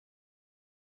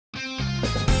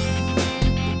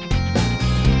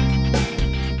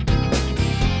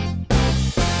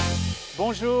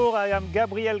Bonjour, I am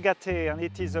Gabriel and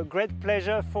it is a great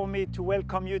pleasure for me to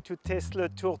welcome you to Taste Le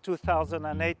Tour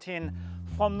 2018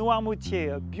 from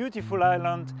Noirmoutier, a beautiful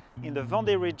island in the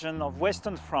Vendée region of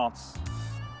Western France.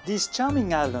 This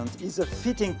charming island is a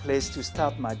fitting place to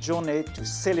start my journey to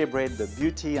celebrate the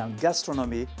beauty and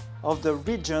gastronomy of the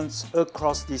regions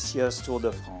across this year's Tour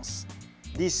de France.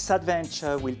 This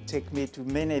adventure will take me to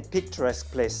many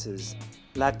picturesque places,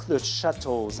 like the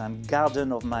chateaux and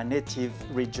gardens of my native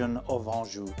region of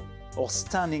Anjou, or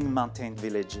stunning mountain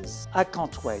villages. I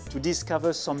can't wait to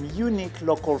discover some unique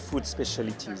local food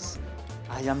specialties.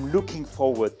 I am looking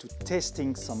forward to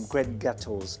tasting some great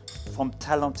gâteaux from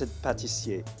talented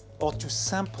pâtissiers, or to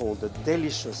sample the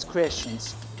delicious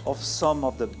creations of some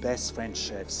of the best French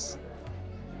chefs.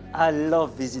 I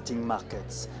love visiting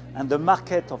markets, and the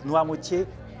market of Noirmoutier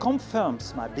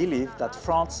confirms my belief that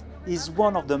France is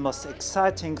one of the most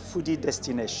exciting foodie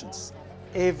destinations.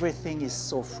 Everything is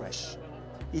so fresh.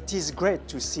 It is great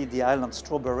to see the island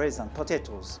strawberries and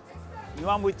potatoes.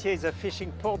 Noirmoutier is a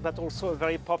fishing port, but also a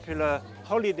very popular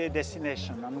holiday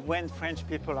destination. And when French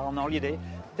people are on holiday,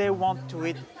 they want to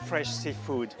eat fresh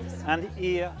seafood. And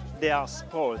here they are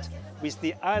spoiled, with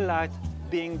the highlight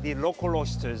being the local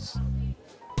oysters.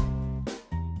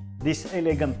 This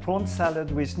elegant prawn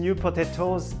salad with new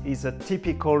potatoes is a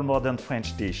typical modern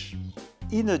French dish.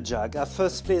 In a jug, I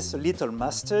first place a little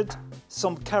mustard,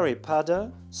 some curry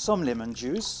powder, some lemon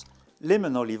juice,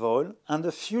 lemon olive oil, and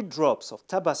a few drops of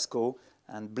Tabasco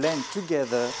and blend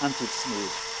together until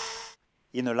smooth.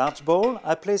 In a large bowl,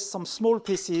 I place some small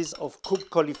pieces of cooked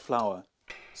cauliflower,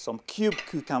 some cubed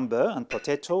cucumber and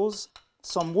potatoes,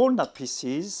 some walnut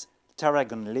pieces,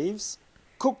 tarragon leaves,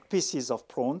 cooked pieces of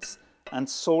prawns, and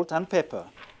salt and pepper.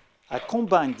 I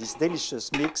combine this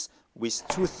delicious mix with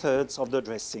 2/3 of the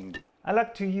dressing. I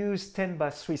like to use 10 by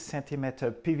 3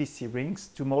 cm PVC rings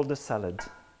to mold the salad.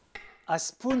 I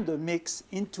spoon the mix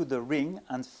into the ring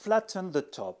and flatten the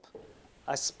top.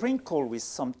 I sprinkle with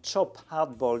some chopped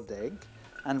hard-boiled egg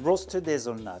and roasted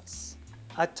hazelnuts.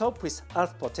 I top with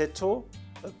half potato,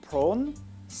 a prawn,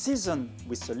 seasoned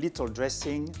with a little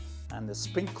dressing and a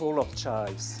sprinkle of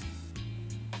chives.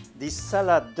 This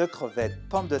salade de crevettes,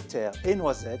 pommes de terre et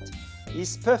noisettes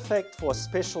is perfect for a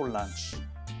special lunch.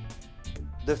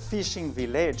 The fishing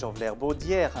village of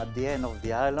l'Herbaudière at the end of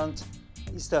the island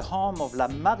is the home of La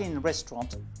Marine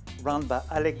restaurant run by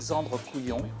Alexandre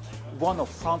Couillon, one of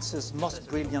France's most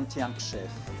brilliant young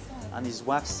chefs, and his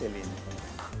wife Céline.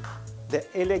 The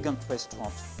elegant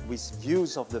restaurant with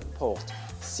views of the port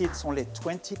seats only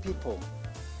 20 people.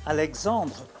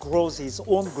 Alexandre grows his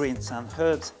own greens and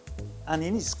herbs, and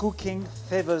in his cooking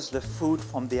favors the food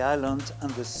from the island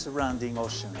and the surrounding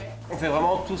ocean. On fait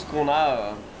vraiment tout ce qu'on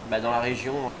a dans la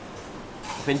région.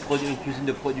 On fait une cuisine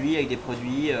de produits avec des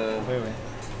produits. Oui.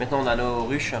 Maintenant on a nos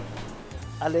ruches.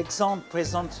 Alexandre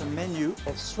presents a menu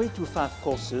of 3 to 5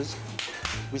 courses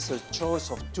with a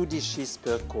choice of 2 dishes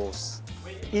per course.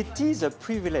 It is a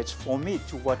privilege for me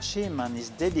to watch him and his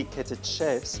dedicated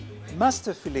chefs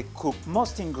masterfully cook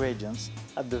most ingredients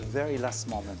at the very last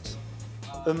moment.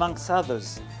 Amongst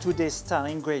others, today's star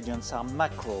ingredients are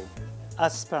mackerel,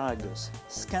 asparagus,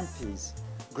 scampi's,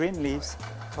 green leaves,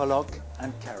 pollock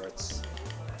and carrots.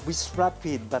 With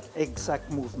rapid but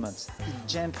exact movements, he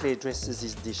gently dresses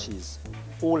his dishes,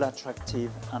 all attractive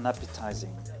and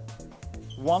appetizing.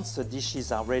 Once the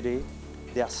dishes are ready,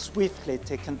 they are swiftly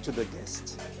taken to the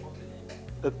guest.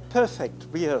 A perfect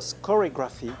rehearsed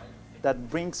choreography that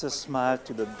brings a smile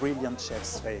to the brilliant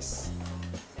chef's face.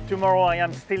 Tomorrow I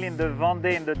am still in the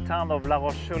Vendée in the town of La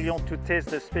Roche-sur-Yon to taste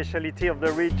the specialty of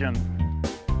the region.